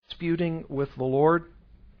disputing with the Lord.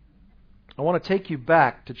 I want to take you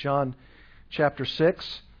back to John chapter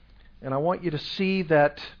 6, and I want you to see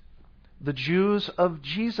that the Jews of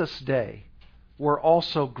Jesus' day were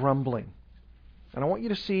also grumbling. And I want you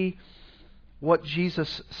to see what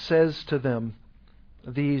Jesus says to them,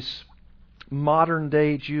 these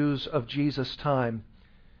modern-day Jews of Jesus' time.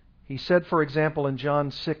 He said, for example, in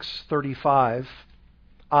John 6:35,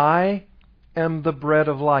 I am the bread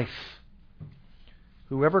of life.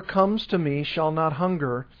 Whoever comes to me shall not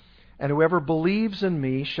hunger, and whoever believes in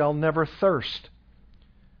me shall never thirst.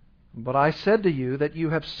 But I said to you that you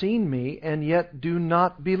have seen me, and yet do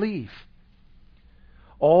not believe.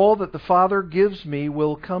 All that the Father gives me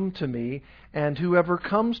will come to me, and whoever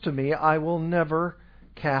comes to me I will never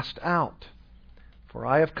cast out. For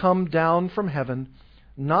I have come down from heaven,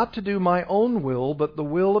 not to do my own will, but the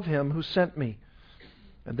will of Him who sent me.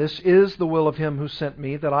 And this is the will of Him who sent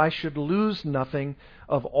me, that I should lose nothing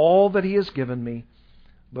of all that He has given me,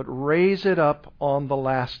 but raise it up on the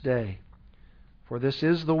last day. For this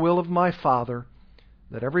is the will of my Father,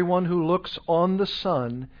 that everyone who looks on the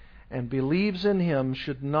Son and believes in Him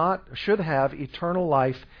should have eternal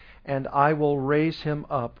life, and I will raise him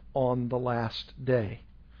up on the last day.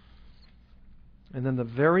 And then the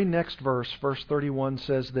very next verse, verse 31,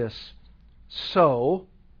 says this: So,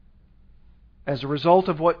 as a result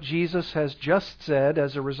of what Jesus has just said,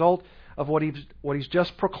 as a result of what he's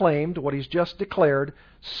just proclaimed, what he's just declared,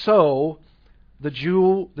 so the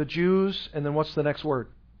Jews, and then what's the next word?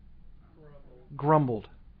 Grumbled.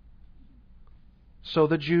 So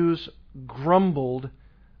the Jews grumbled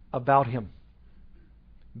about Him,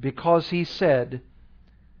 because He said,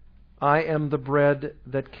 I am the bread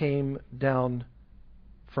that came down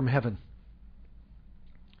from heaven.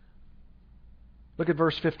 Look at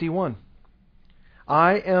verse 51.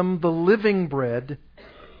 I am the living bread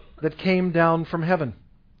that came down from heaven.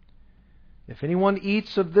 If anyone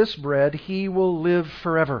eats of this bread, he will live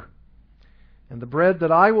forever. And the bread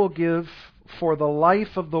that I will give for the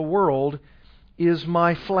life of the world is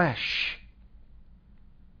my flesh.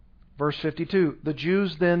 Verse 52, the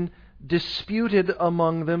Jews then disputed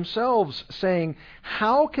among themselves, saying,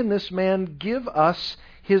 How can this man give us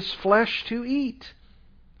his flesh to eat?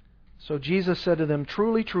 So Jesus said to them,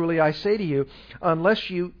 Truly, truly, I say to you, unless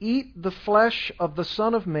you eat the flesh of the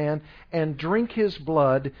Son of Man and drink His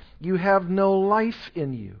blood, you have no life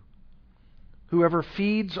in you. Whoever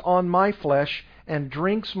feeds on my flesh and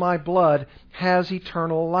drinks my blood has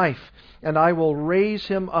eternal life, and I will raise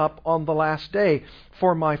him up on the last day.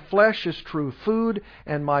 For my flesh is true food,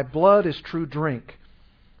 and my blood is true drink.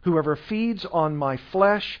 Whoever feeds on my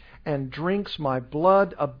flesh and drinks my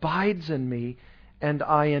blood abides in me, and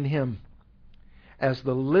I in him. As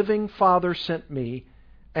the living Father sent me,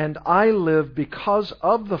 and I live because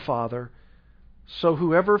of the Father, so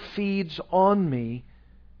whoever feeds on me,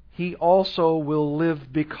 he also will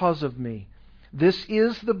live because of me. This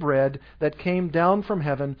is the bread that came down from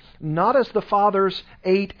heaven, not as the fathers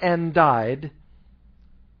ate and died.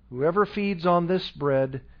 Whoever feeds on this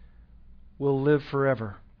bread will live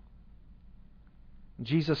forever.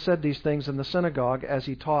 Jesus said these things in the synagogue as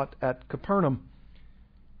He taught at Capernaum.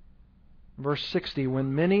 Verse 60,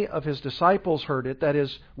 when many of His disciples heard it, that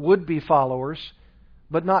is, would-be followers,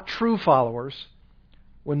 but not true followers,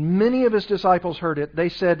 when many of His disciples heard it, they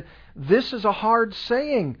said, This is a hard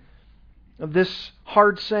saying. This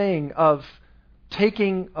hard saying of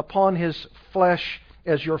taking upon His flesh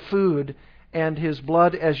as your food and His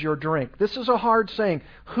blood as your drink. This is a hard saying.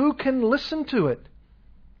 Who can listen to it?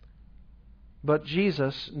 But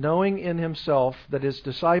Jesus, knowing in Himself that His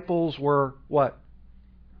disciples were what?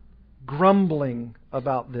 Grumbling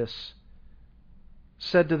about this,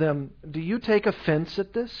 said to them, Do you take offense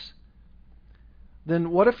at this?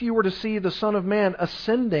 Then what if you were to see the Son of Man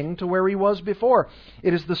ascending to where He was before?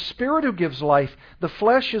 It is the Spirit who gives life. The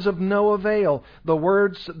flesh is of no avail. The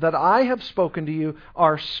words that I have spoken to you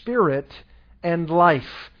are spirit and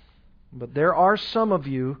life. But there are some of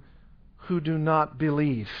you who do not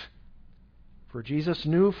believe. For Jesus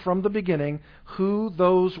knew from the beginning who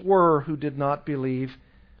those were who did not believe,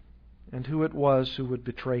 and who it was who would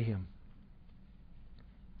betray Him.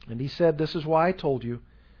 And He said, This is why I told you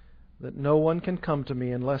that no one can come to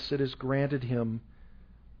me unless it is granted him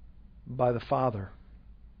by the Father.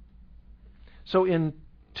 So in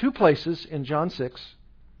two places in John 6,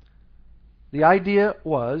 the idea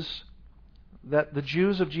was that the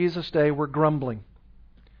Jews of Jesus' day were grumbling.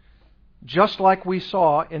 Just like we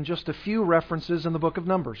saw in just a few references in the book of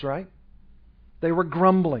Numbers, right? They were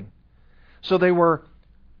grumbling. So they were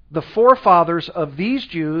the forefathers of these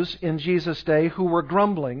Jews in Jesus' day who were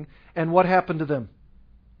grumbling, and what happened to them?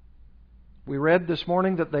 We read this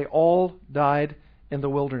morning that they all died in the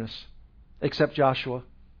wilderness, except Joshua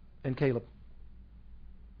and Caleb.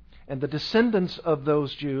 And the descendants of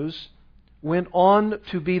those Jews went on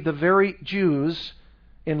to be the very Jews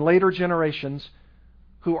in later generations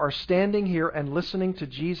who are standing here and listening to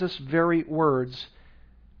Jesus' very words,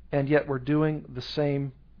 and yet we're doing the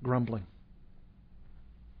same grumbling.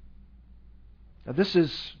 Now, this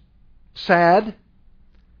is sad.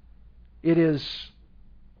 It is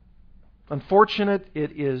unfortunate.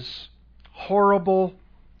 It is horrible,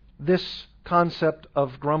 this concept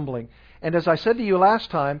of grumbling. And as I said to you last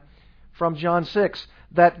time from John 6,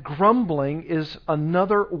 that grumbling is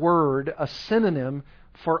another word, a synonym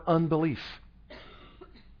for unbelief.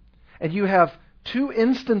 And you have two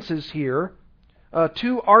instances here,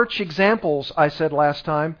 two arch examples, I said last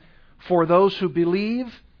time, for those who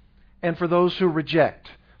believe and for those who reject,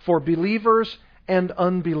 for believers and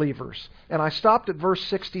unbelievers. And I stopped at verse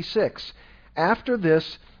 66. After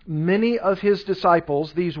this, many of his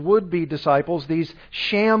disciples, these would-be disciples, these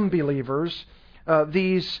sham believers,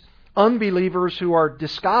 these unbelievers who are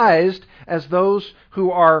disguised as those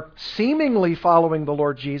who are seemingly following the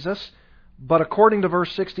Lord Jesus, but according to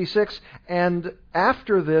verse 66, and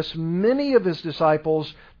after this, many of his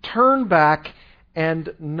disciples turned back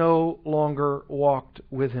and no longer walked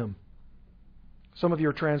with him. Some of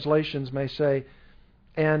your translations may say,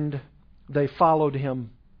 and they followed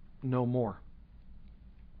him no more.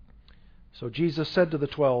 So Jesus said to the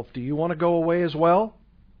 12, do you want to go away as well?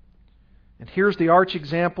 And here's the arch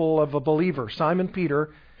example of a believer. Simon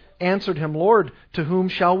Peter answered him, Lord, to whom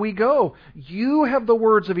shall we go? You have the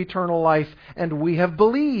words of eternal life, and we have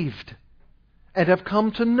believed and have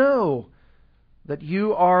come to know that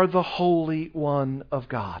you are the Holy One of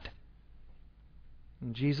God.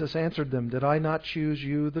 And Jesus answered them, did I not choose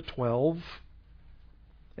you, the 12?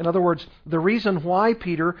 In other words, the reason why,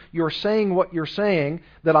 Peter, you're saying what you're saying,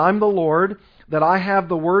 that I'm the Lord, that I have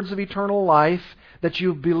the words of eternal life, that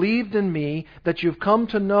you've believed in me, that you've come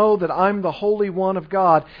to know that I'm the Holy One of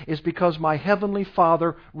God, is because my Heavenly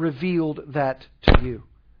Father revealed that to you.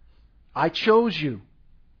 I chose you.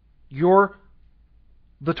 You're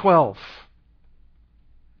the 12.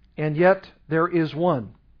 And yet there is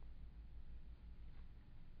one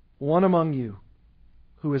among you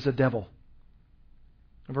who is a devil.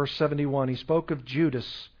 In verse 71, he spoke of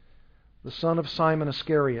Judas, the son of Simon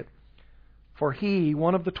Iscariot, for he,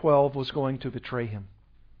 one of the 12, was going to betray him.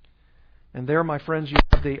 And there, my friends, you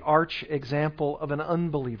have the arch example of an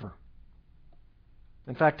unbeliever.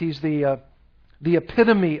 In fact, he's the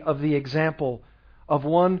epitome of the example of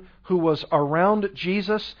one who was around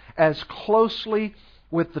Jesus as closely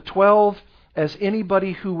with the 12 as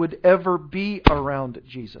anybody who would ever be around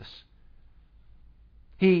Jesus.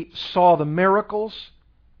 He saw the miracles.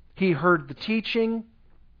 He heard the teaching.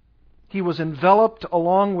 He was enveloped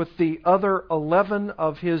along with the other 11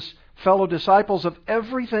 of his fellow disciples of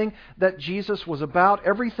everything that Jesus was about,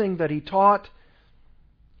 everything that he taught,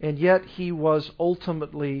 and yet he was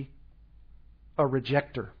ultimately a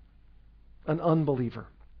rejecter, an unbeliever.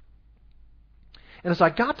 And as I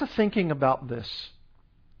got to thinking about this,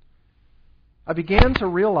 I began to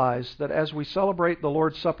realize that as we celebrate the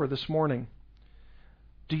Lord's Supper this morning,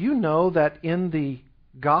 do you know that in the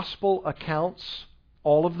gospel accounts,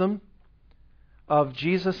 all of them, of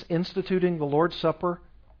Jesus instituting the Lord's Supper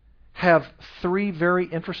have three very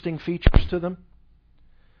interesting features to them?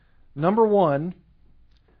 Number one,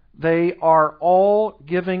 they are all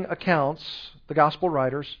giving accounts, the gospel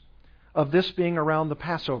writers, of this being around the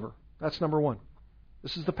Passover. That's number one.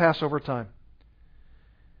 This is the Passover time.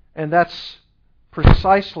 And that's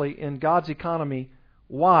precisely in God's economy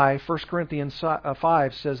why 1 Corinthians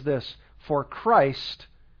 5 says this, for Christ,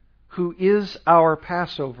 who is our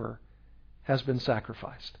Passover, has been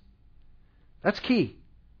sacrificed. That's key.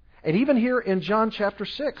 And even here in John chapter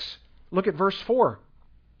 6, look at verse 4.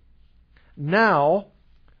 Now,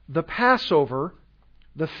 the Passover,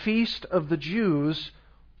 the feast of the Jews,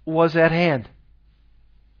 was at hand.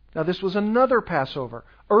 Now, this was another Passover,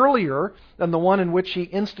 earlier than the one in which he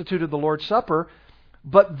instituted the Lord's Supper,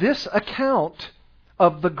 but this account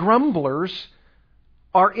of the grumblers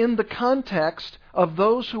are in the context of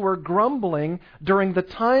those who are grumbling during the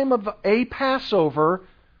time of a Passover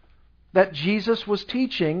that Jesus was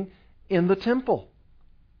teaching in the temple.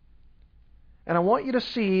 And I want you to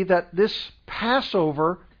see that this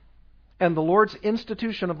Passover and the Lord's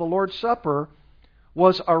institution of the Lord's Supper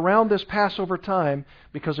was around this Passover time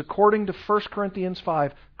because according to 1 Corinthians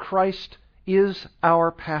 5, Christ is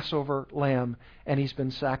our Passover lamb and He's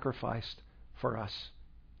been sacrificed for us.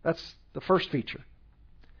 That's the first feature.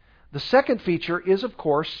 The second feature is, of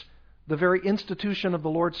course, the very institution of the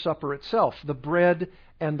Lord's Supper itself, the bread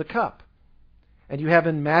and the cup. And you have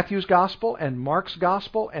in Matthew's Gospel and Mark's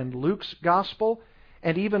Gospel and Luke's Gospel,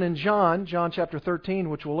 and even in John chapter 13,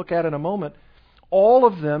 which we'll look at in a moment, all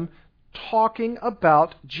of them talking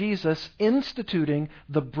about Jesus instituting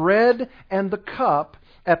the bread and the cup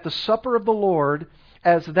at the supper of the Lord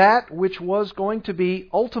as that which was going to be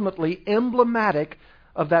ultimately emblematic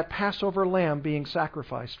of that Passover lamb being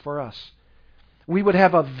sacrificed for us. We would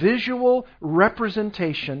have a visual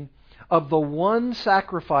representation of the one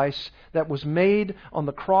sacrifice that was made on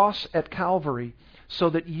the cross at Calvary, so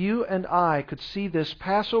that you and I could see this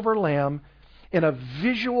Passover lamb in a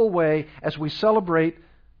visual way as we celebrate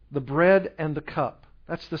the bread and the cup.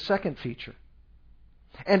 That's the second feature.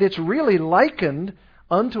 And it's really likened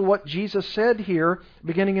unto what Jesus said here,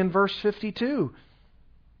 beginning in verse 52.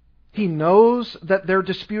 He knows that they're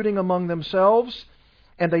disputing among themselves,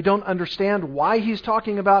 and they don't understand why He's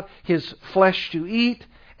talking about His flesh to eat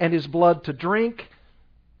and His blood to drink.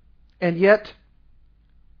 And yet,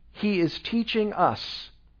 He is teaching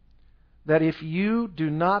us that if you do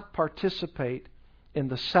not participate in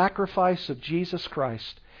the sacrifice of Jesus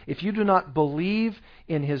Christ, if you do not believe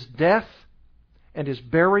in His death and His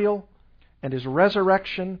burial and His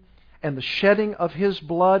resurrection and the shedding of His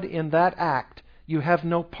blood in that act, you have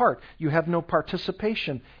no part. You have no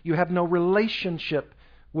participation. You have no relationship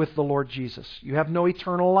with the Lord Jesus. You have no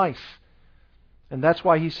eternal life. And that's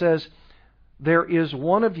why He says, there is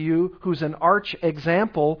one of you who's an arch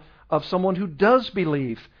example of someone who does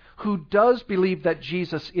believe that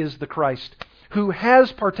Jesus is the Christ, who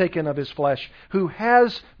has partaken of His flesh, who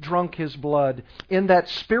has drunk His blood, in that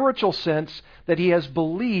spiritual sense that he has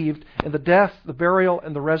believed in the death, the burial,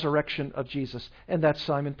 and the resurrection of Jesus. And that's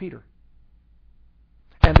Simon Peter.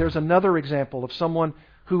 And there's another example of someone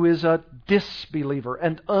who is a disbeliever,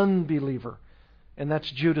 an unbeliever, and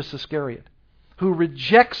that's Judas Iscariot, who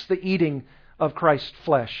rejects the eating of Christ's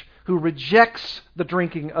flesh, who rejects the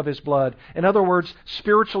drinking of His blood. In other words,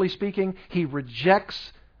 spiritually speaking, he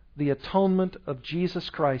rejects the atonement of Jesus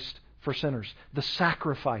Christ for sinners, the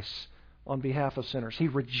sacrifice on behalf of sinners. He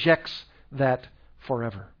rejects that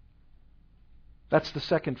forever. That's the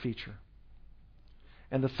second feature.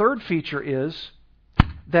 And the third feature is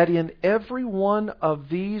that in every one of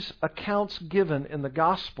these accounts given in the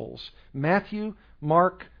Gospels, Matthew,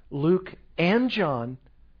 Mark, Luke, and John,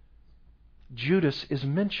 Judas is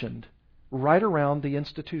mentioned right around the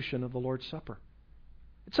institution of the Lord's Supper.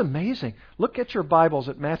 It's amazing. Look at your Bibles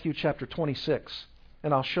at Matthew chapter 26,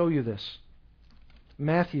 and I'll show you this.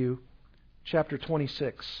 Matthew chapter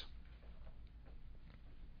 26.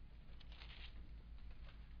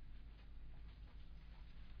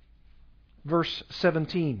 Verse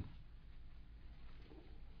 17.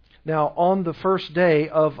 Now, on the first day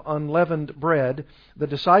of unleavened bread, the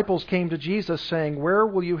disciples came to Jesus saying, "Where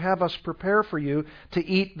will you have us prepare for you to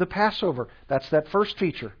eat the Passover?" That's that first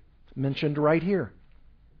feature mentioned right here.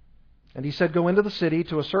 And He said, "Go into the city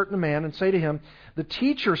to a certain man and say to him, 'The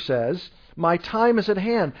teacher says, my time is at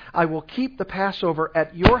hand. I will keep the Passover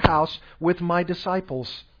at your house with my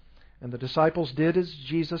disciples.' And the disciples did as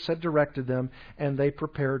Jesus had directed them, and they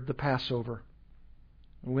prepared the Passover.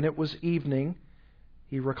 And when it was evening,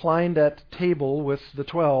 He reclined at table with the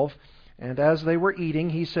 12, and as they were eating,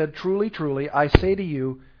 He said, 'Truly, truly, I say to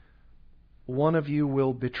you, one of you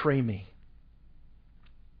will betray me.'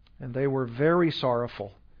 And they were very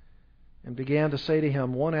sorrowful, and began to say to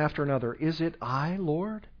Him one after another, 'Is it I,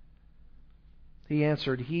 Lord?' He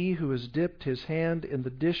answered, 'He who has dipped his hand in the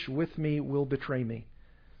dish with me will betray me.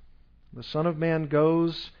 The Son of Man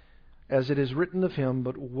goes as it is written of Him,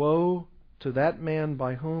 but woe to that man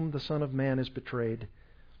by whom the Son of Man is betrayed.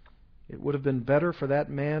 It would have been better for that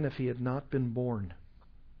man if he had not been born.'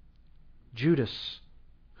 Judas,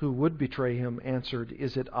 who would betray Him, answered,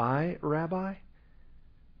 'Is it I, Rabbi?'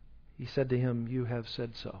 He said to him, 'You have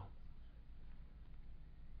said so.'"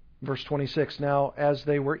 Verse 26, "Now as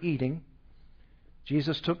they were eating,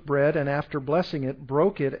 Jesus took bread, and after blessing it,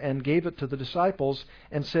 broke it and gave it to the disciples,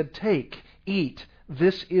 and said, 'Take, eat,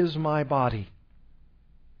 this is my body.'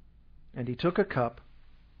 And He took a cup,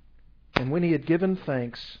 and when He had given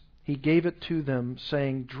thanks, He gave it to them,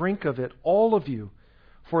 saying, 'Drink of it, all of you,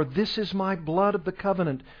 for this is my blood of the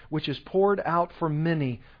covenant, which is poured out for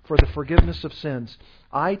many for the forgiveness of sins.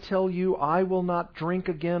 I tell you, I will not drink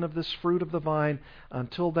again of this fruit of the vine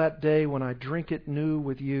until that day when I drink it new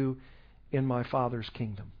with you in my Father's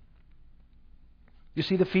kingdom.'" You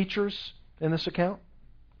see the features in this account?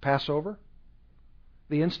 Passover,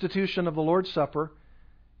 the institution of the Lord's Supper,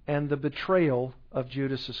 and the betrayal of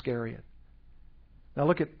Judas Iscariot. Now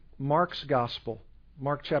look at Mark's Gospel,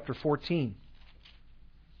 Mark chapter 14.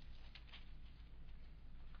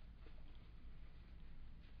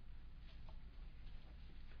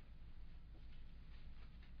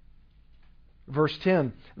 Verse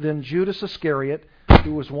 10, Then Judas Iscariot,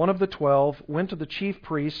 who was one of the 12, went to the chief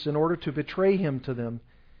priests in order to betray him to them.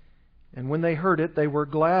 And when they heard it, they were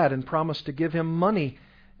glad and promised to give him money,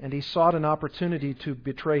 and he sought an opportunity to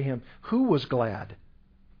betray him. Who was glad?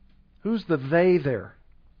 Who's the they there?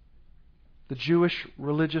 The Jewish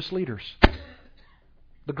religious leaders,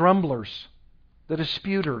 the grumblers, the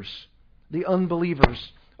disputers, the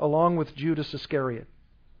unbelievers, along with Judas Iscariot.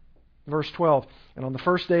 Verse 12, And on the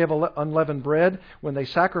first day of unleavened bread, when they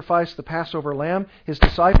sacrificed the Passover lamb, his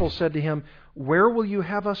disciples said to him, Where will you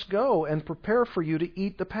have us go and prepare for you to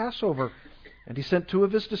eat the Passover? And he sent 2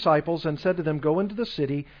 of his disciples and said to them, Go into the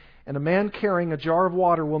city, and a man carrying a jar of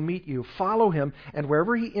water will meet you. Follow him, and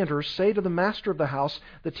wherever he enters, say to the master of the house,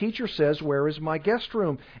 The teacher says, Where is my guest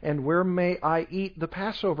room? And where may I eat the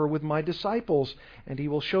Passover with my disciples? And he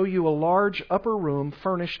will show you a large upper room,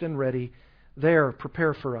 furnished and ready. There,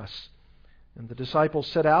 prepare for us. And the disciples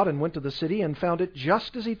set out and went to the city and found it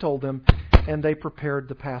just as he told them, and they prepared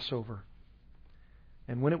the Passover.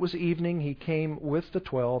 And when it was evening, he came with the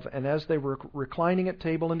 12, and as they were reclining at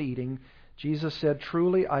table and eating, Jesus said,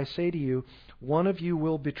 Truly I say to you, one of you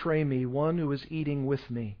will betray me, one who is eating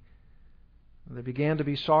with me. And they began to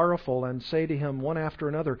be sorrowful and say to him one after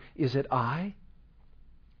another, Is it I?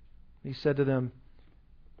 He said to them,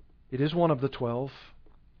 It is one of the 12,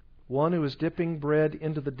 one who is dipping bread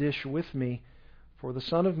into the dish with me. For the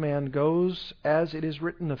Son of Man goes as it is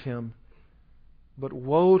written of him. But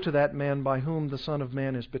woe to that man by whom the Son of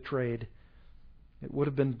Man is betrayed. It would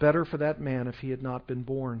have been better for that man if he had not been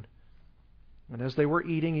born. And as they were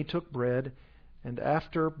eating, he took bread, and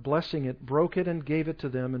after blessing it, broke it and gave it to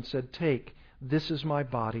them, and said, Take, this is my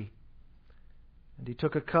body. And he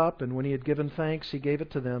took a cup, and when he had given thanks, he gave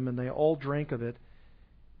it to them, and they all drank of it.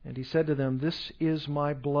 And he said to them, This is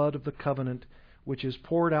my blood of the covenant, which is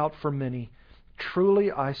poured out for many.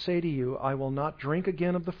 Truly I say to you, I will not drink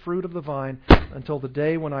again of the fruit of the vine until the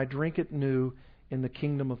day when I drink it new in the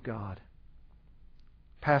kingdom of God.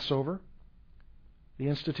 Passover, the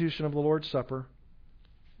institution of the Lord's Supper,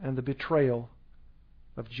 and the betrayal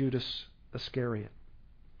of Judas Iscariot.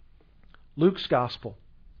 Luke's Gospel,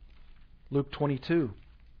 Luke 22. You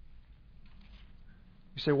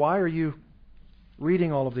say, why are you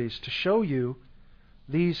reading all of these? To show you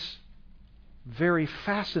these very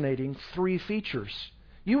fascinating 3 features.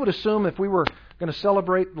 You would assume if we were going to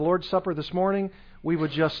celebrate the Lord's Supper this morning, we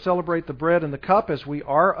would just celebrate the bread and the cup as we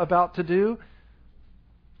are about to do,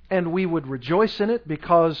 and we would rejoice in it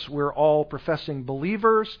because we're all professing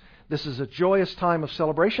believers. This is a joyous time of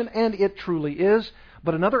celebration, and it truly is.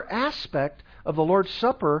 But another aspect of the Lord's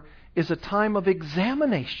Supper is a time of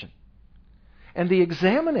examination. And the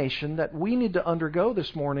examination that we need to undergo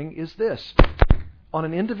this morning is this. On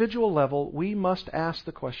an individual level, we must ask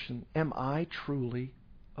the question, am I truly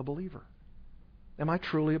a believer? Am I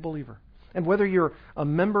truly a believer? And whether you're a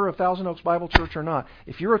member of Thousand Oaks Bible Church or not,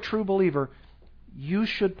 if you're a true believer, you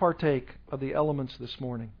should partake of the elements this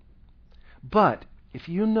morning. But if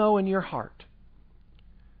you know in your heart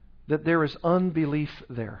that there is unbelief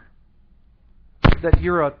there, that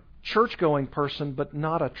you're a church-going person but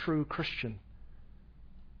not a true Christian,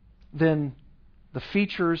 then the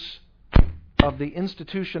features of the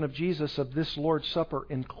institution of Jesus of this Lord's Supper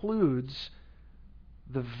includes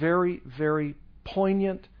the very, very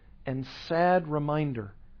poignant and sad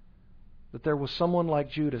reminder that there was someone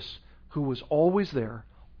like Judas who was always there,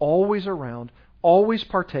 always around, always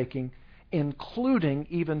partaking, including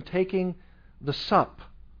even taking the supper,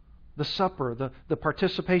 the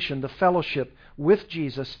participation, the fellowship with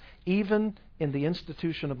Jesus, even in the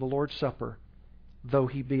institution of the Lord's Supper, though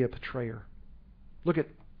he be a betrayer. Look at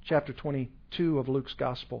chapter 22 of Luke's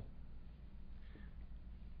Gospel.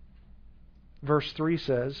 Verse 3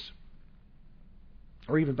 says,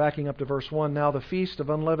 or even backing up to verse 1, Now the feast of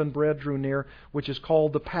unleavened bread drew near, which is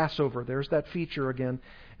called the Passover. There's that feature again.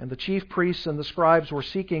 And the chief priests and the scribes were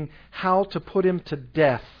seeking how to put him to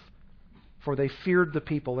death, for they feared the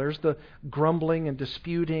people. There's the grumbling and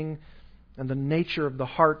disputing and the nature of the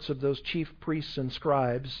hearts of those chief priests and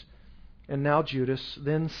scribes. And now Judas.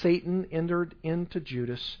 Then Satan entered into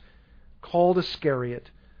Judas, called Iscariot,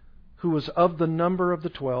 who was of the number of the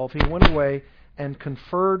 12. He went away and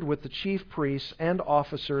conferred with the chief priests and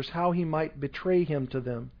officers how he might betray him to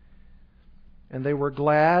them. And they were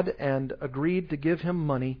glad and agreed to give him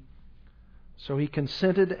money. So he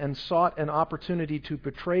consented and sought an opportunity to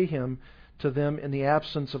betray him to them in the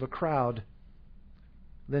absence of a crowd.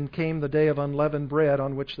 Then came the day of unleavened bread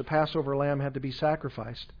on which the Passover lamb had to be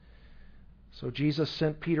sacrificed. So Jesus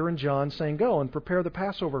sent Peter and John, saying, Go and prepare the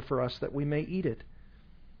Passover for us, that we may eat it.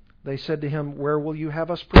 They said to him, Where will you have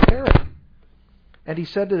us prepare it? And he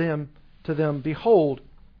said to them, to them, "Behold,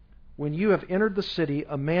 when you have entered the city,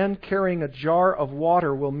 a man carrying a jar of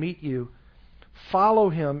water will meet you. Follow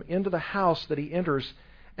him into the house that he enters,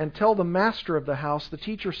 and tell the master of the house, the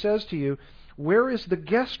teacher says to you, 'Where is the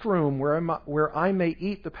guest room where I may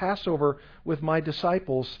eat the Passover with my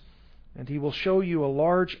disciples?' And he will show you a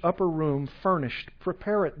large upper room furnished.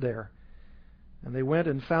 Prepare it there." And they went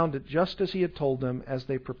and found it just as he had told them, as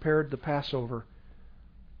they prepared the Passover.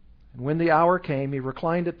 And when the hour came, he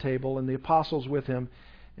reclined at table, and the apostles with him.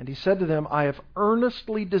 And he said to them, "I have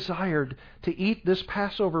earnestly desired to eat this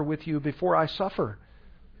Passover with you before I suffer.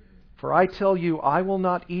 For I tell you, I will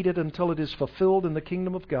not eat it until it is fulfilled in the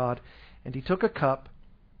kingdom of God." And he took a cup,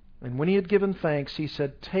 and when he had given thanks, he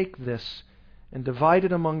said, "Take this, and divide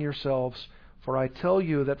it among yourselves. For I tell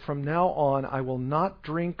you that from now on I will not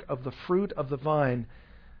drink of the fruit of the vine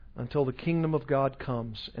until the kingdom of God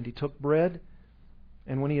comes." And he took bread,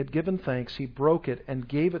 and when he had given thanks, he broke it and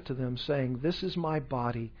gave it to them, saying, "This is my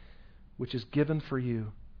body, which is given for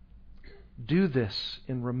you. Do this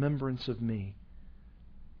in remembrance of me."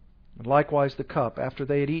 And likewise the cup, after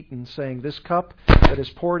they had eaten, saying, "This cup that is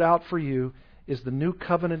poured out for you is the new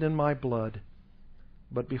covenant in my blood.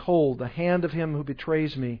 But behold, the hand of him who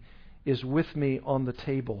betrays me is with me on the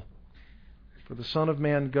table. For the Son of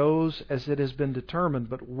Man goes as it has been determined,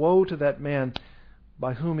 but woe to that man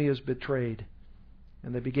by whom he is betrayed."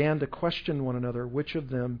 And they began to question one another which of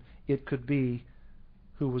them it could be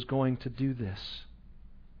who was going to do this.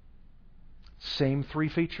 Same three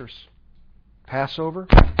features: Passover,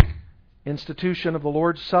 institution of the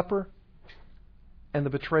Lord's Supper, and the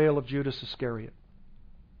betrayal of Judas Iscariot.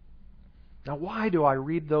 Now, why do I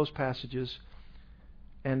read those passages,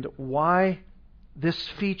 and why this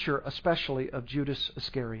feature especially of Judas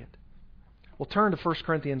Iscariot? We'll turn to 1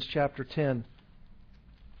 Corinthians chapter 10,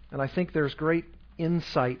 and I think there's great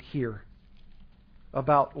insight here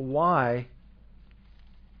about why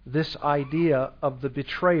this idea of the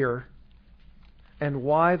betrayer and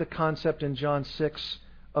why the concept in John 6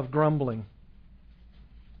 of grumbling.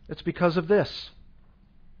 It's because of this.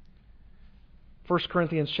 1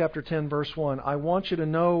 Corinthians chapter 10, verse 1. "I want you to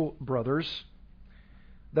know, brothers,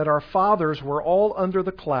 that our fathers were all under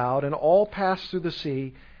the cloud, and all passed through the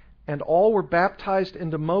sea, and all were baptized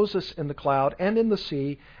into Moses in the cloud and in the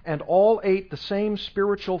sea, and all ate the same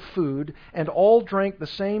spiritual food, and all drank the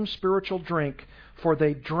same spiritual drink, for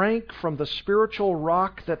they drank from the spiritual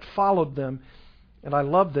rock that followed them." And I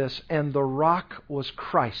love this. "And the rock was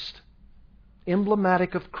Christ."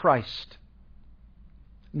 Emblematic of Christ.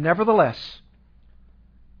 "Nevertheless,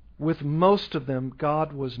 with most of them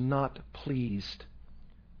God was not pleased,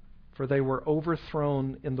 for they were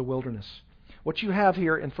overthrown in the wilderness." What you have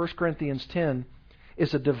here in 1 Corinthians 10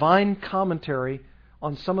 is a divine commentary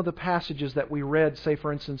on some of the passages that we read, say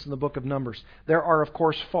for instance in the book of Numbers. There are of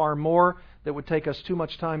course far more that would take us too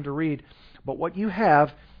much time to read, but what you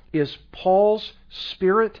have is Paul's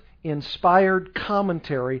Spirit-inspired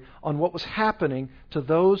commentary on what was happening to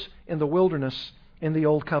those in the wilderness in the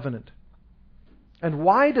Old Covenant. And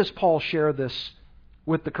why does Paul share this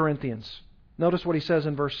with the Corinthians? Notice what he says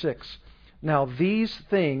in verse 6. "Now these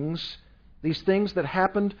things that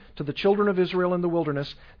happened to the children of Israel in the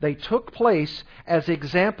wilderness, they took place as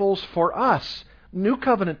examples for us, New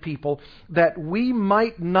Covenant people, that we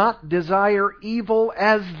might not desire evil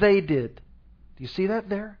as they did." Do you see that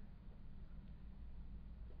there?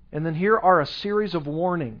 And then here are a series of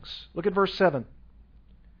warnings. Look at verse 7.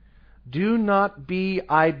 "Do not be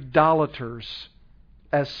idolaters,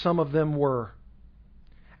 as some of them were.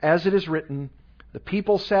 As it is written, the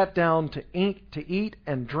people sat down to eat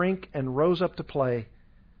and drink and rose up to play.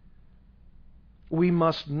 We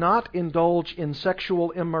must not indulge in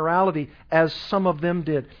sexual immorality, as some of them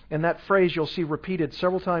did." And that phrase you'll see repeated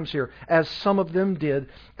several times here. "As some of them did,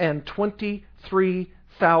 and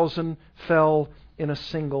 23,000 fell in a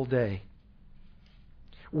single day."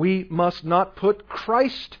 We must not put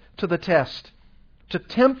Christ to the test, to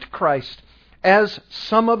tempt Christ, as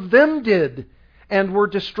some of them did, and were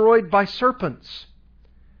destroyed by serpents.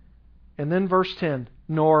 And then verse 10,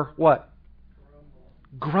 "Nor" what?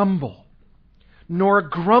 Grumble. "Nor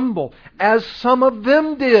grumble, as some of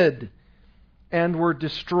them did, and were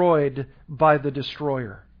destroyed by the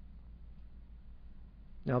destroyer."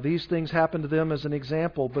 Now these things happened to them as an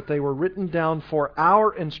example, but they were written down for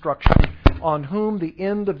our instruction, on whom the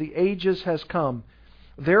end of the ages has come.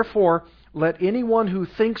 Therefore, let anyone who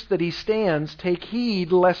thinks that he stands take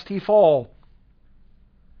heed lest he fall.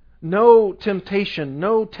 No temptation,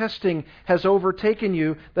 no testing has overtaken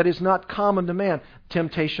you that is not common to man.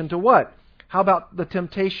 Temptation to what? How about the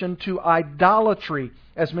temptation to idolatry,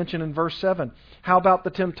 as mentioned in verse 7? How about the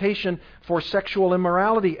temptation for sexual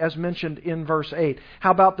immorality, as mentioned in verse 8?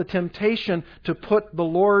 How about the temptation to put the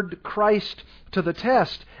Lord Christ to the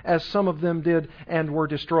test, as some of them did and were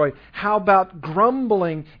destroyed? How about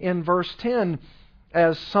grumbling in verse 10,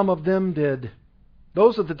 as some of them did?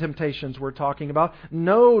 Those are the temptations we're talking about.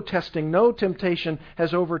 No testing, no temptation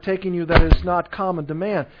has overtaken you that is not common to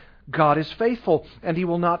man. God is faithful, and He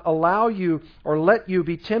will not allow you or let you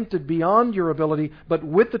be tempted beyond your ability, but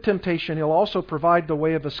with the temptation He'll also provide the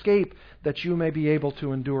way of escape that you may be able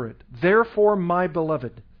to endure it. Therefore, my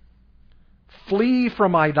beloved, flee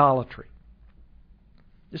from idolatry.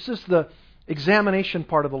 This is the examination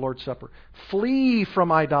part of the Lord's Supper. Flee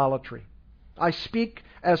from idolatry. I speak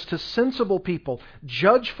as to sensible people.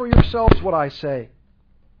 Judge for yourselves what I say.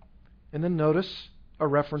 And then notice a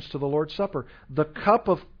reference to the Lord's Supper. The cup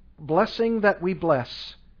of blessing that we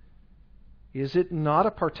bless, is it not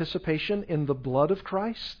a participation in the blood of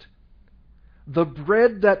Christ? The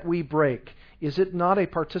bread that we break, is it not a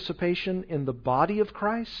participation in the body of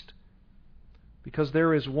Christ? Because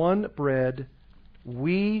there is one bread,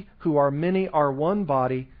 we who are many are one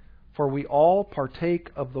body, for we all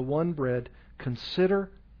partake of the one bread.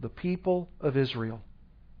 Consider the people of Israel.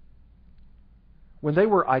 When they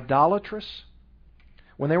were idolatrous,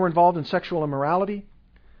 when they were involved in sexual immorality,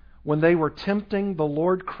 when they were tempting the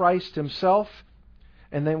Lord Christ Himself,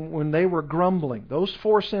 and then when they were grumbling, those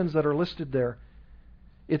four sins that are listed there,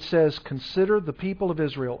 it says, consider the people of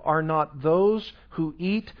Israel. Are not those who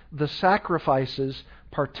eat the sacrifices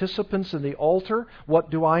participants in the altar? What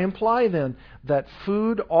do I imply then? That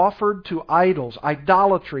food offered to idols,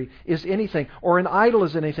 idolatry, is anything, or an idol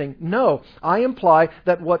is anything? No, I imply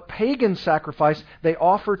that what pagans sacrifice, they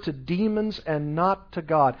offer to demons and not to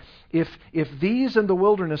God. If these in the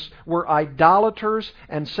wilderness were idolaters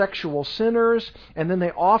and sexual sinners, and then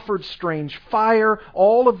they offered strange fire,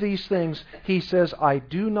 all of these things, He says, I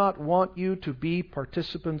do not want you to be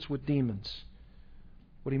participants with demons.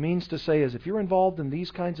 What He means to say is, if you're involved in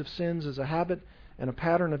these kinds of sins as a habit and a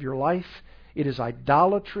pattern of your life, it is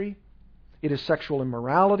idolatry, it is sexual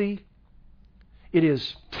immorality, it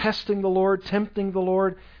is testing the Lord, tempting the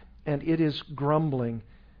Lord, and it is grumbling.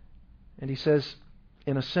 And He says,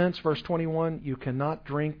 in a sense, verse 21, you cannot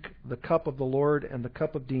drink the cup of the Lord and the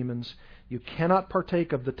cup of demons. You cannot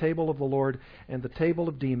partake of the table of the Lord and the table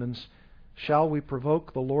of demons. Shall we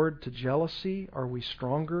provoke the Lord to jealousy? Are we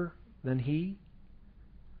stronger than He?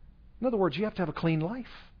 In other words, you have to have a clean life.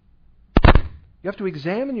 You have to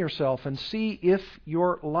examine yourself and see if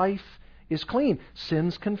your life is clean.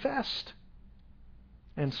 Sins confessed.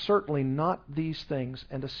 And certainly not these things,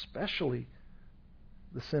 and especially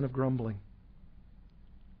the sin of grumbling.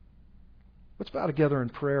 Let's bow together in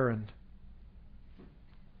prayer and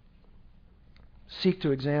seek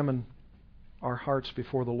to examine our hearts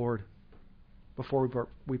before the Lord before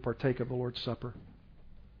we partake of the Lord's Supper.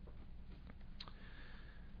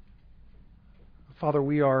 Father,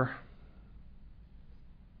 we are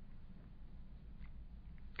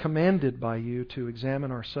commanded by You to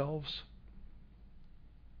examine ourselves.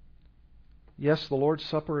 Yes, the Lord's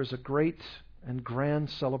Supper is a great and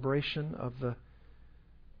grand celebration of the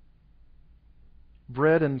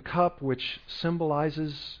bread and cup, which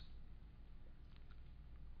symbolizes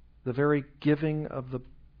the very giving of the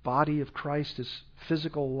body of Christ, His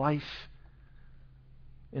physical life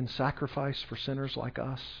in sacrifice for sinners like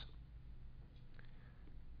us.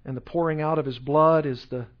 And the pouring out of His blood is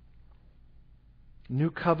the new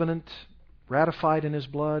covenant ratified in His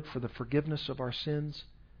blood for the forgiveness of our sins.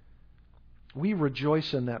 We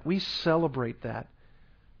rejoice in that. We celebrate that.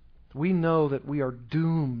 We know that we are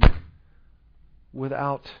doomed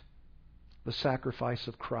without the sacrifice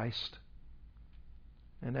of Christ.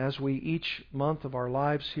 And as we each month of our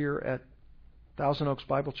lives here at Thousand Oaks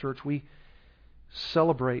Bible Church, we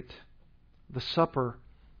celebrate the supper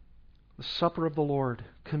of the Lord,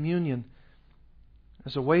 communion,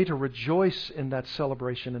 as a way to rejoice in that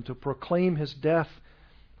celebration and to proclaim His death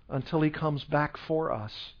until He comes back for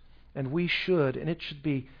us. And we should, and it should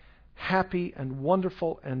be happy and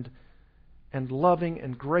wonderful and loving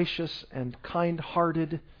and gracious and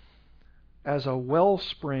kind-hearted as a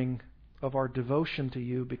wellspring of our devotion to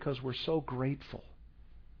You, because we're so grateful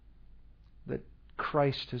that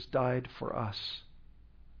Christ has died for us.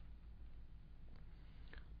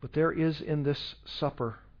 But there is in this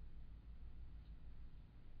supper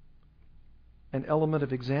an element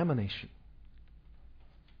of examination,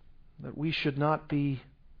 that we should not be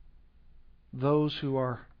those who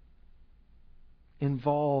are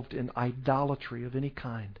involved in idolatry of any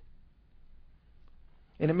kind.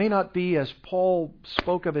 And it may not be, as Paul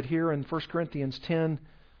spoke of it here in 1 Corinthians 10,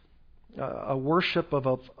 a worship of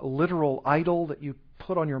a literal idol that you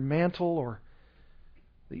put on your mantle or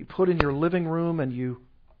that you put in your living room and you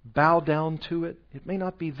bow down to it. It may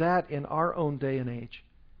not be that in our own day and age.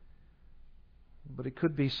 But it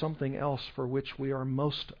could be something else for which we are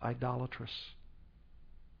most idolatrous.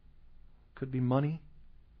 Could be money.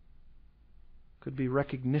 Could be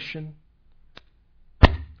recognition.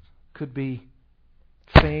 Could be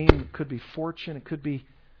fame. It could be fortune. It could be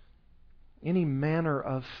any manner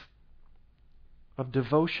of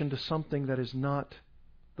devotion to something that is not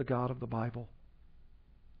the God of the Bible.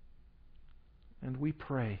 And we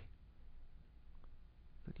pray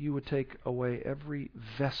that you would take away every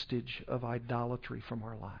vestige of idolatry from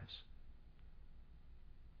our lives.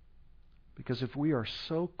 Because if we are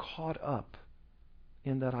so caught up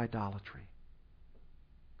in that idolatry,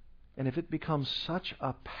 and if it becomes such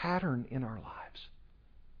a pattern in our lives,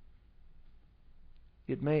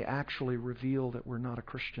 it may actually reveal that we're not a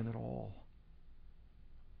Christian at all.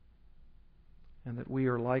 And that we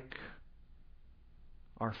are like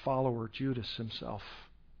our follower Judas himself,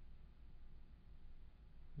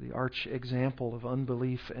 the arch example of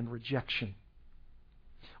unbelief and rejection.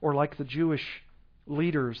 Or like the Jewish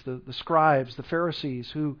leaders, the scribes, the Pharisees,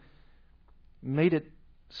 who made it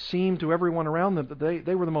seem to everyone around them that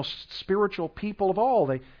they were the most spiritual people of all.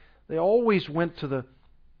 They always went to the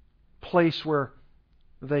place where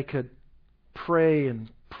they could pray and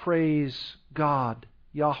praise God,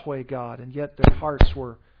 Yahweh God, and yet their hearts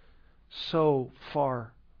were so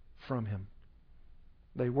far from Him.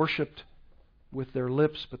 They worshipped with their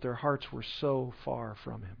lips, but their hearts were so far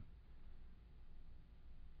from Him.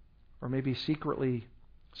 Or maybe secretly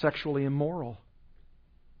sexually immoral,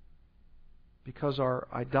 because our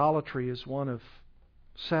idolatry is one of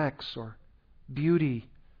sex or beauty,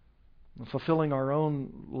 fulfilling our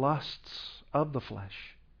own lusts of the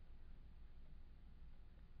flesh.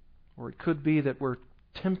 Or it could be that we're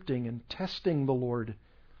tempting and testing the Lord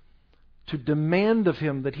to demand of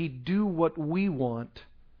Him that He do what we want,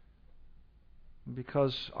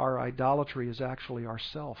 because our idolatry is actually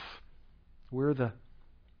ourself. We're the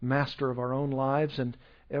master of our own lives, and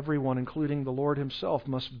everyone, including the Lord Himself,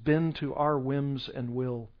 must bend to our whims and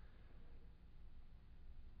will.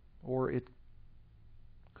 Or it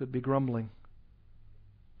could be grumbling.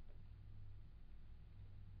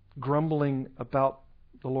 Grumbling about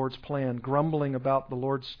the Lord's plan, grumbling about the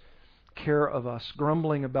Lord's care of us,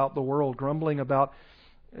 grumbling about the world, grumbling about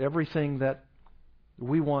everything that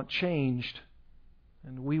we want changed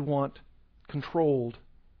and we want controlled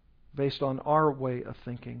based on our way of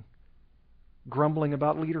thinking. Grumbling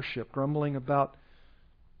about leadership, grumbling about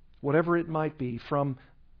whatever it might be, from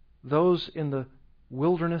those in the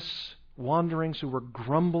wilderness wanderings who were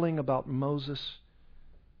grumbling about Moses,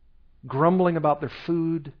 grumbling about their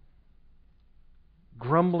food,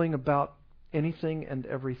 grumbling about anything and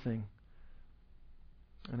everything.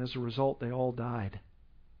 And as a result, they all died,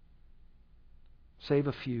 save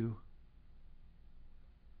a few.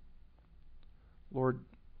 Lord,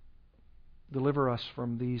 deliver us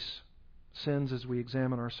from these sins as we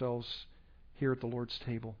examine ourselves here at the Lord's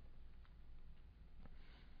table.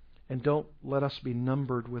 And don't let us be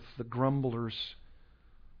numbered with the grumblers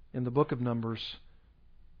in the book of Numbers,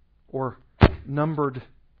 or numbered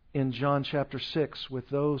in John chapter 6 with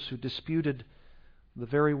those who disputed the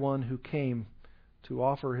very one who came to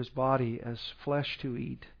offer His body as flesh to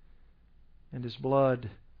eat and His blood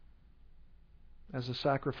as a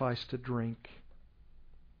sacrifice to drink,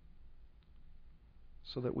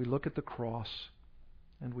 so that we look at the cross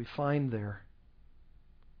and we find there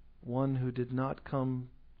one who did not come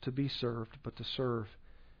to be served, but to serve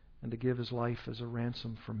and to give His life as a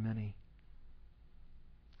ransom for many.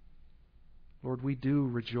 Lord, we do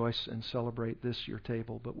rejoice and celebrate this, your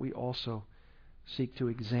table, but we also seek to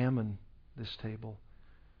examine this table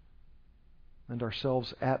and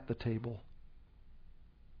ourselves at the table.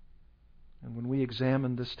 And when we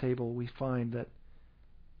examine this table, we find that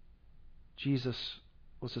Jesus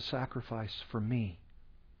was a sacrifice for me,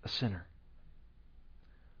 a sinner.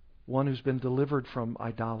 One who's been delivered from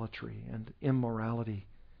idolatry and immorality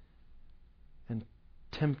and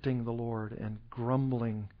tempting the Lord and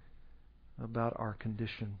grumbling about our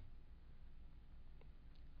condition.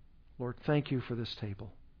 Lord, thank You for this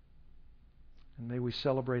table. And may we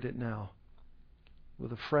celebrate it now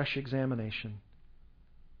with a fresh examination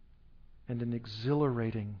and an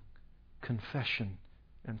exhilarating confession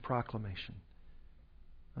and proclamation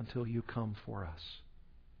until You come for us.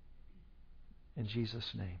 In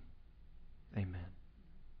Jesus' name, amen.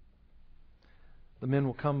 The men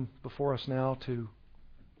will come before us now to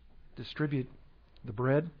distribute the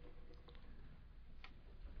bread.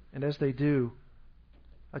 And as they do,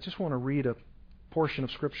 I just want to read a portion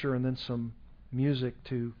of Scripture and then some music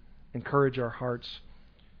to encourage our hearts.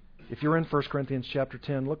 If you're in 1 Corinthians chapter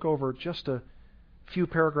 10, look over just a few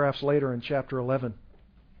paragraphs later in chapter 11.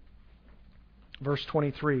 Verse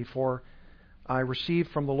 23, "For I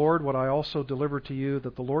received from the Lord what I also delivered to you,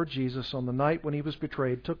 that the Lord Jesus, on the night when He was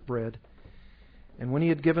betrayed, took bread, and when He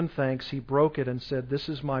had given thanks, He broke it and said, 'This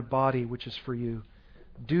is my body, which is for you.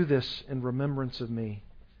 Do this in remembrance of me.'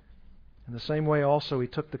 In the same way also He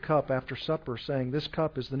took the cup after supper, saying, 'This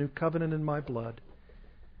cup is the new covenant in my blood.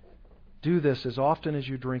 Do this as often as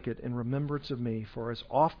you drink it in remembrance of me. For as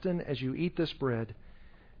often as you eat this bread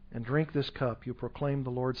and drink this cup, you proclaim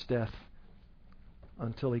the Lord's death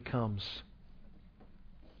until He comes.'"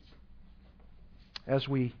 As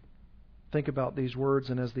we think about these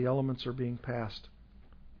words and as the elements are being passed,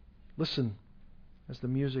 listen as the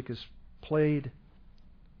music is played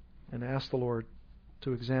and ask the Lord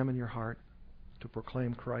to examine your heart, to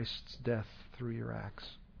proclaim Christ's death through your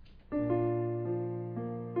acts.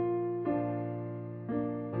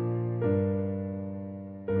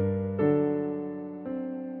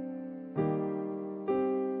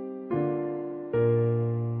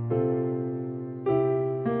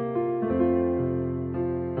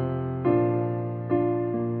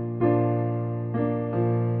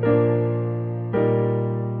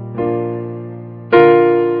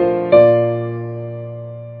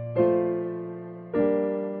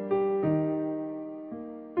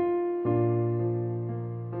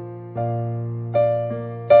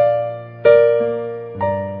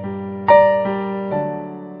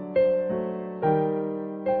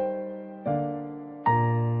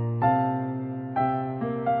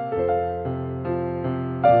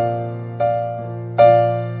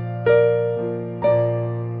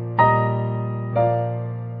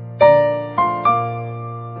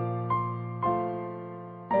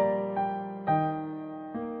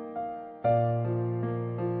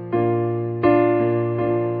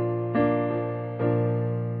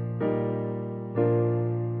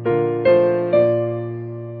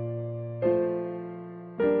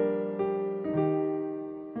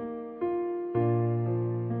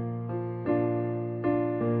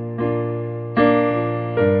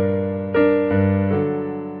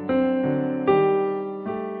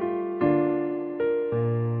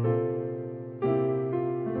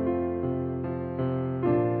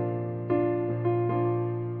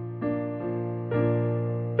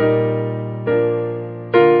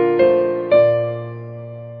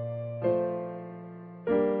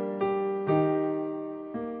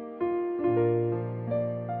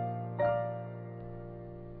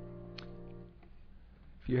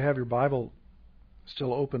 If you have your Bible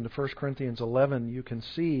still open to 1 Corinthians 11, you can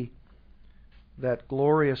see that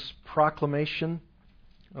glorious proclamation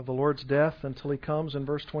of the Lord's death until He comes in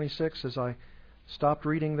verse 26. As I stopped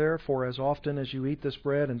reading there, "For as often as you eat this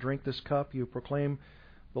bread and drink this cup, you proclaim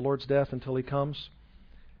the Lord's death until He comes."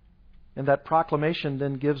 And that proclamation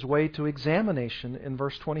then gives way to examination in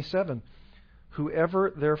verse 27.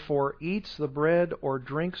 "Whoever therefore eats the bread or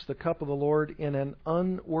drinks the cup of the Lord in an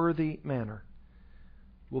unworthy manner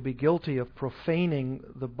will be guilty of profaning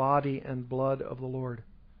the body and blood of the Lord.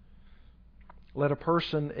 Let a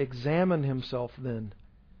person examine himself then,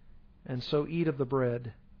 and so eat of the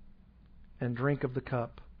bread and drink of the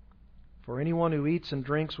cup. For anyone who eats and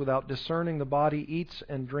drinks without discerning the body eats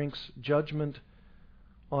and drinks judgment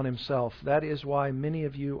on himself. That is why many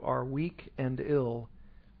of you are weak and ill,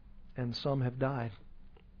 and some have died."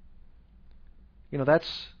 You know,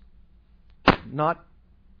 that's not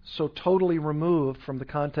so totally removed from the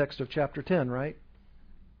context of chapter 10, right?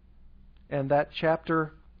 And that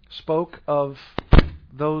chapter spoke of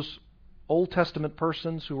those Old Testament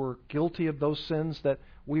persons who were guilty of those sins that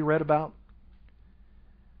we read about.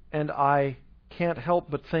 And I can't help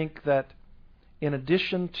but think that in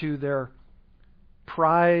addition to their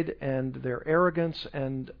pride and their arrogance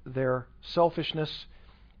and their selfishness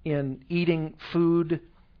in eating food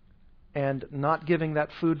and not giving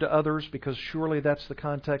that food to others, because surely that's the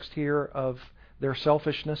context here of their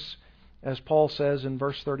selfishness, as Paul says in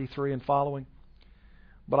verse 33 and following.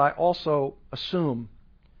 But I also assume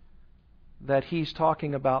that he's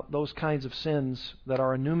talking about those kinds of sins that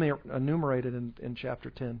are enumerated in chapter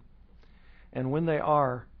 10. And when they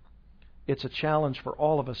are, it's a challenge for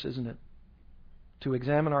all of us, isn't it? To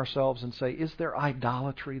examine ourselves and say, is there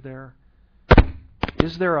idolatry there?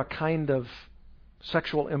 Is there a kind of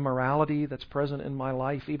sexual immorality that's present in my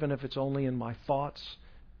life, even if it's only in my thoughts,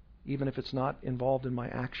 even if it's not involved in my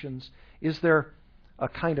actions? Is there a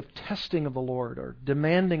kind of testing of the Lord or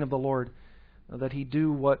demanding of the Lord that He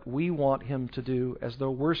do what we want Him to do as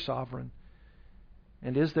though we're sovereign?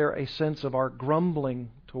 And is there a sense of our grumbling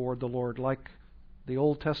toward the Lord, like the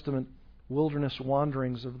Old Testament wilderness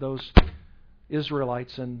wanderings of those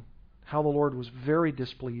Israelites, and how the Lord was very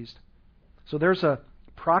displeased? So there's a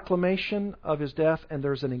proclamation of His death, and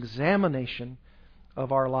there's an examination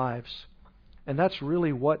of our lives. And that's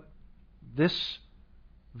really what this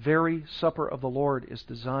very supper of the Lord is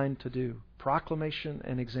designed to do. Proclamation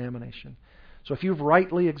and examination. So if you've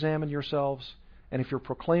rightly examined yourselves, and if you're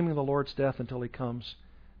proclaiming the Lord's death until He comes,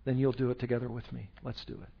 then you'll do it together with me. Let's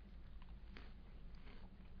do it.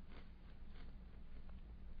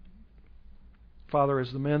 Father,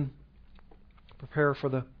 as the men prepare for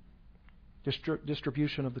the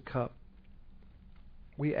distribution of the cup,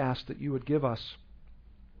 we ask that You would give us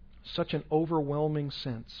such an overwhelming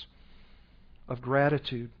sense of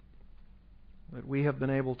gratitude that we have been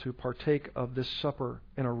able to partake of this supper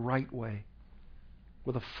in a right way,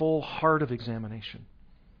 with a full heart of examination,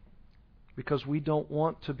 because we don't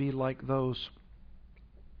want to be like those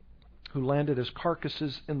who landed as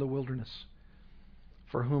carcasses in the wilderness,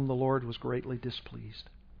 for whom the Lord was greatly displeased.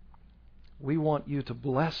 We want You to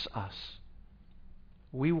bless us.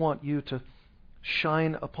 We want You to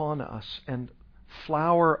shine upon us and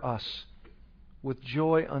flower us with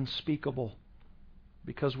joy unspeakable,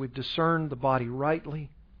 because we've discerned the body rightly.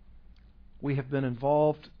 We have been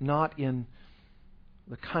involved not in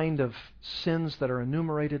the kind of sins that are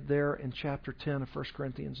enumerated there in chapter 10 of 1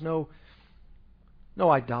 Corinthians. No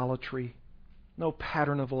idolatry, no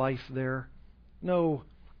pattern of life there, no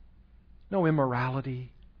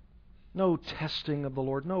immorality, no testing of the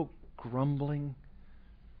Lord, no grumbling.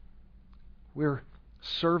 We're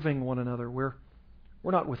serving one another. We're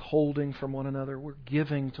not withholding from one another. We're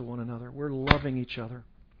giving to one another. We're loving each other.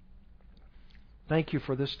 Thank You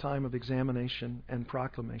for this time of examination and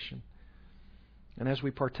proclamation. And as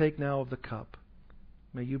we partake now of the cup,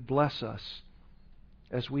 may You bless us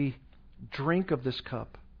as we drink of this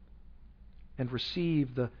cup and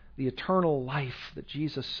receive the eternal life that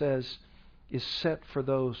Jesus says is set for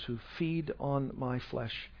those who feed on My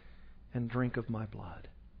flesh and drink of My blood.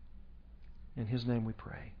 In His name we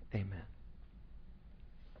pray. Amen.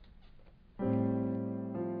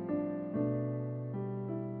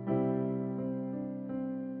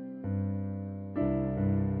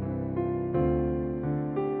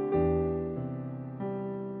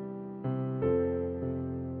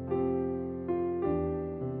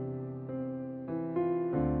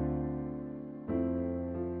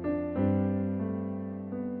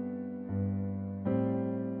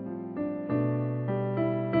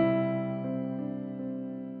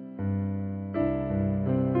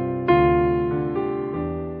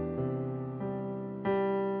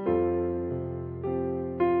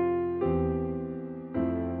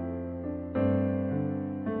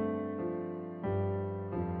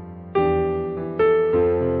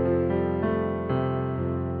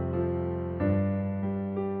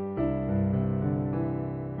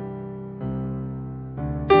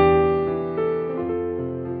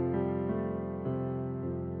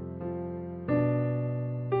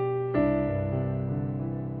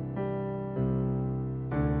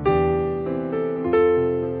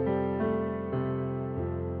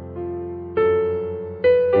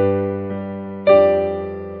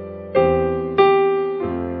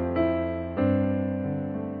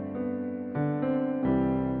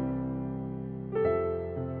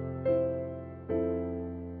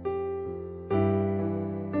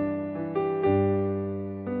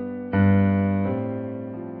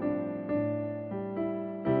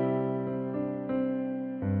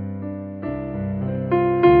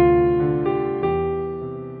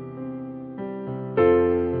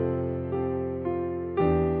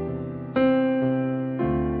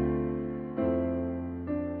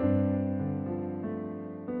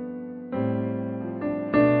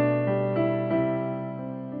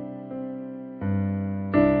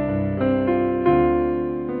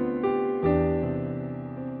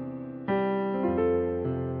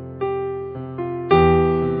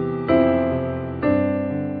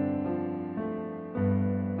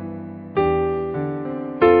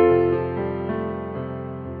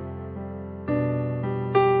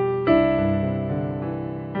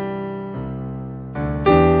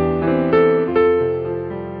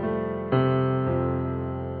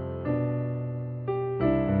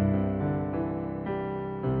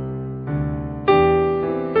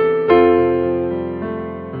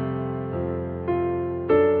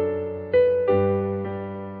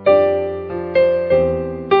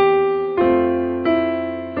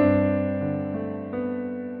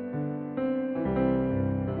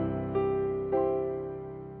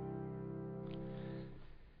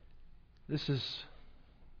 This is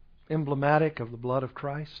emblematic of the blood of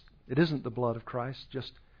Christ. It isn't the blood of Christ,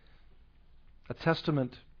 just a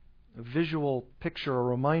testament, a visual picture, a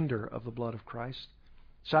reminder of the blood of Christ,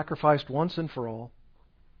 sacrificed once and for all.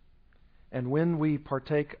 And when we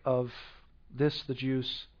partake of this, the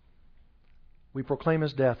juice, we proclaim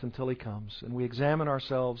His death until He comes. And we examine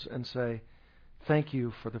ourselves and say, thank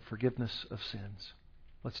you for the forgiveness of sins.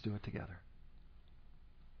 Let's do it together.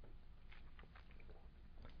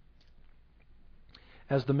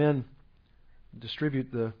 As the men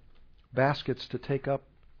distribute the baskets to take up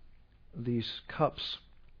these cups,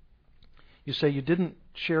 you say you didn't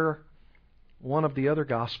share one of the other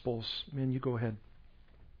Gospels. Men, you go ahead.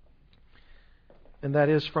 And that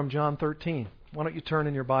is from John 13. Why don't you turn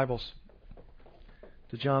in your Bibles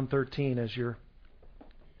to John 13 as you're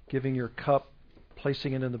giving your cup,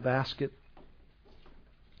 placing it in the basket.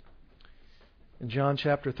 In John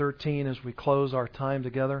chapter 13, as we close our time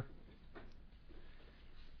together,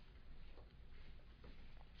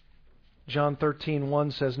 John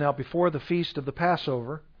 13:1 says, Now before the feast of the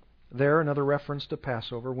Passover, there, another reference to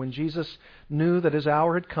Passover, when Jesus knew that His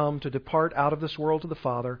hour had come to depart out of this world to the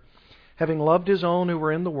Father, having loved His own who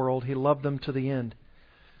were in the world, He loved them to the end.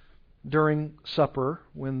 During supper,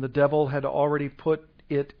 when the devil had already put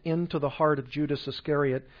it into the heart of Judas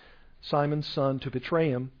Iscariot, Simon's son, to betray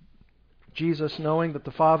Him, Jesus, knowing that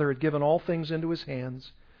the Father had given all things into His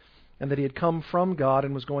hands, and that He had come from God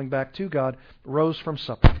and was going back to God, rose from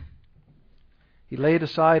supper. He laid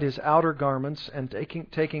aside His outer garments, and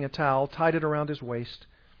taking a towel, tied it around His waist.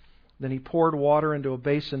 Then He poured water into a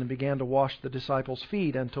basin and began to wash the disciples'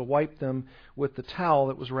 feet and to wipe them with the towel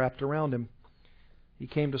that was wrapped around Him. He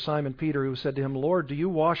came to Simon Peter, who said to Him, Lord, do you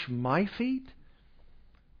wash my feet?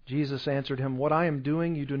 Jesus answered him, What I am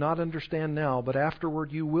doing you do not understand now, but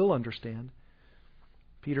afterward you will understand.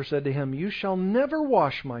 Peter said to Him, You shall never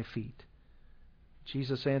wash my feet.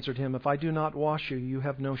 Jesus answered him, If I do not wash you, you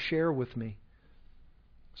have no share with me.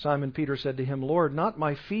 Simon Peter said to Him, Lord, not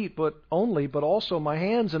my feet but also my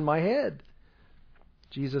hands and my head.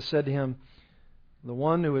 Jesus said to him, The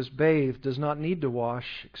one who is bathed does not need to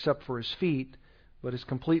wash except for his feet, but is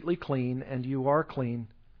completely clean, and you are clean,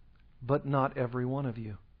 but not every one of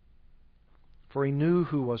you. For He knew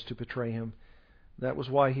who was to betray Him. That was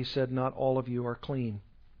why He said, Not all of you are clean.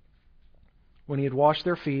 When He had washed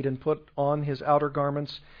their feet and put on His outer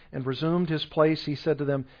garments and resumed His place, He said to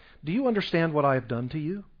them, Do you understand what I have done to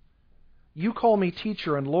you? You call me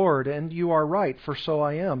teacher and Lord, and you are right, for so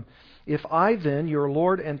I am. If I then, your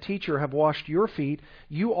Lord and teacher, have washed your feet,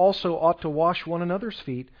 you also ought to wash one another's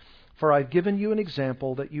feet. For I have given you an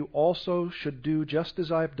example that you also should do just as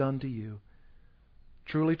I have done to you.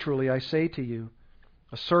 Truly, truly, I say to you,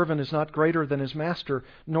 a servant is not greater than his master,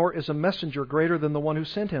 nor is a messenger greater than the one who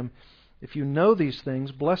sent him. If you know these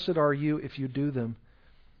things, blessed are you if you do them.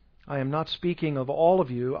 I am not speaking of all of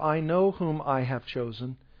you. I know whom I have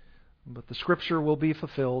chosen. But the Scripture will be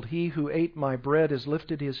fulfilled. He who ate my bread has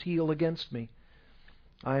lifted his heel against me.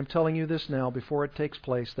 I am telling you this now before it takes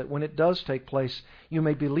place, that when it does take place, you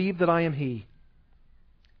may believe that I am He.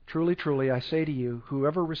 Truly, truly, I say to you,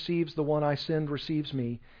 whoever receives the one I send receives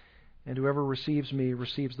me, and whoever receives me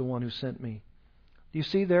receives the one who sent me. Do you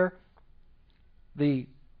see there the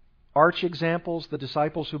arch examples, the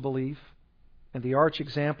disciples who believe, and the arch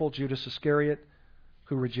example, Judas Iscariot,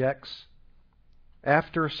 who rejects?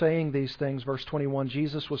 After saying these things, verse 21,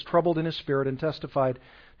 Jesus was troubled in His spirit and testified,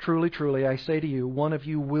 Truly, truly, I say to you, one of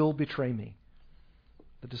you will betray me.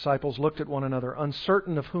 The disciples looked at one another,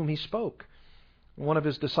 uncertain of whom He spoke. One of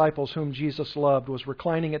His disciples, whom Jesus loved, was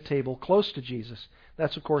reclining at table close to Jesus.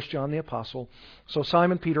 That's, of course, John the Apostle. So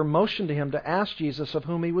Simon Peter motioned to him to ask Jesus of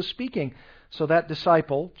whom he was speaking. So that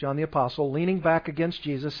disciple, John the Apostle, leaning back against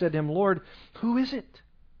Jesus, said to Him, Lord, who is it?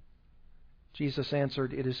 Jesus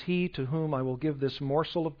answered, It is he to whom I will give this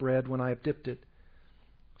morsel of bread when I have dipped it.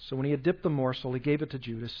 So when He had dipped the morsel, He gave it to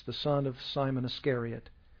Judas, the son of Simon Iscariot.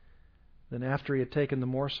 Then after He had taken the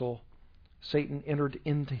morsel, Satan entered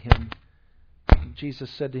into him. Jesus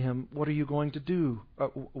said to him, What are you going to do?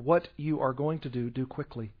 What you are going to do, do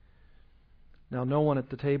quickly. Now no one at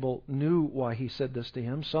the table knew why He said this to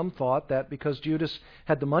him. Some thought that because Judas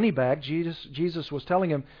had the money bag, Jesus was telling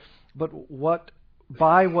him,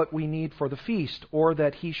 buy what we need for the feast, or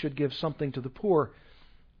that he should give something to the poor.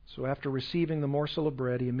 So after receiving the morsel of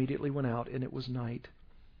bread, He immediately went out, and it was night.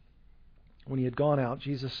 When He had gone out,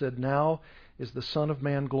 Jesus said, Now is the Son of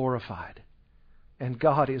Man glorified, and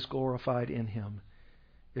God is glorified in Him.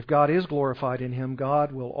 If God is glorified in Him,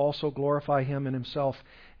 God will also glorify Him in Himself,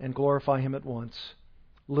 and glorify Him at once.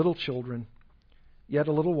 Little children, yet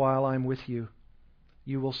a little while I am with you.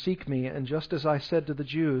 you will seek me, and just as I said to the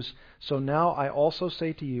Jews, so now I also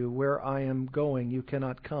say to you, where I am going, you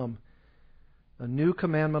cannot come. A new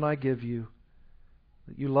commandment I give you,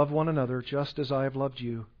 that you love one another just as I have loved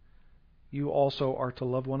you. You also are to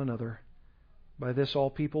love one another. By this all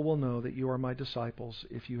people will know that you are my disciples,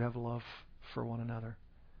 if you have love for one another.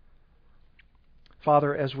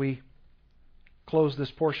 Father, as we close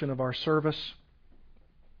this portion of our service,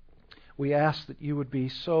 we ask that you would be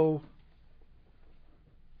so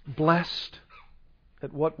blessed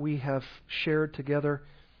at what we have shared together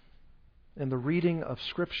in the reading of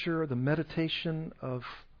Scripture, the meditation of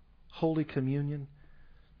Holy Communion,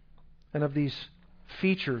 and of these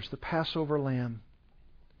features, the Passover lamb,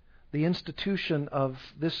 the institution of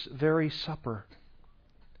this very supper,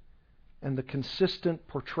 and the consistent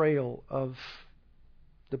portrayal of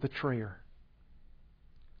the betrayer.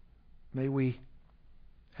 May we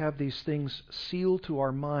have these things sealed to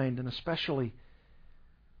our mind, and especially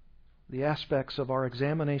the aspects of our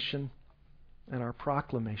examination and our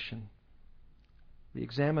proclamation. The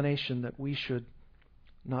examination that we should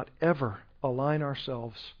not ever align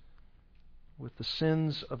ourselves with the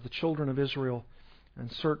sins of the children of Israel,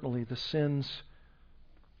 and certainly the sins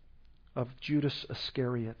of Judas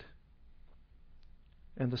Iscariot,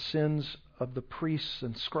 and the sins of the priests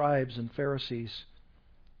and scribes and Pharisees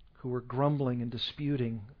who were grumbling and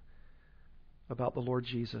disputing about the Lord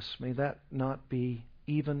Jesus. May that not be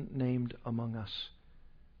even named among us.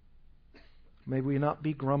 May we not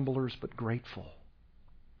be grumblers, but grateful.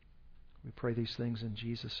 We pray these things in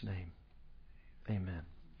Jesus' name. Amen.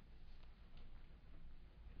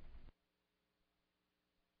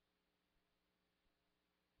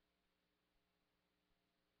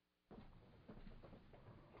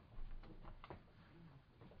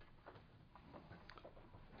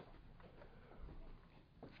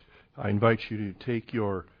 I invite you to take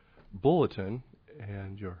your bulletin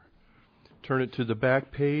and turn it to the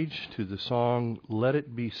back page to the song, Let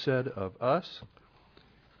It Be Said of Us.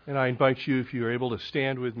 And I invite you, if you're able, to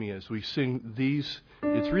stand with me as we sing these.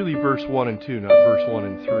 It's really verse 1 and 2, not verse 1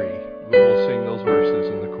 and 3. We'll sing those verses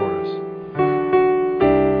in the chorus.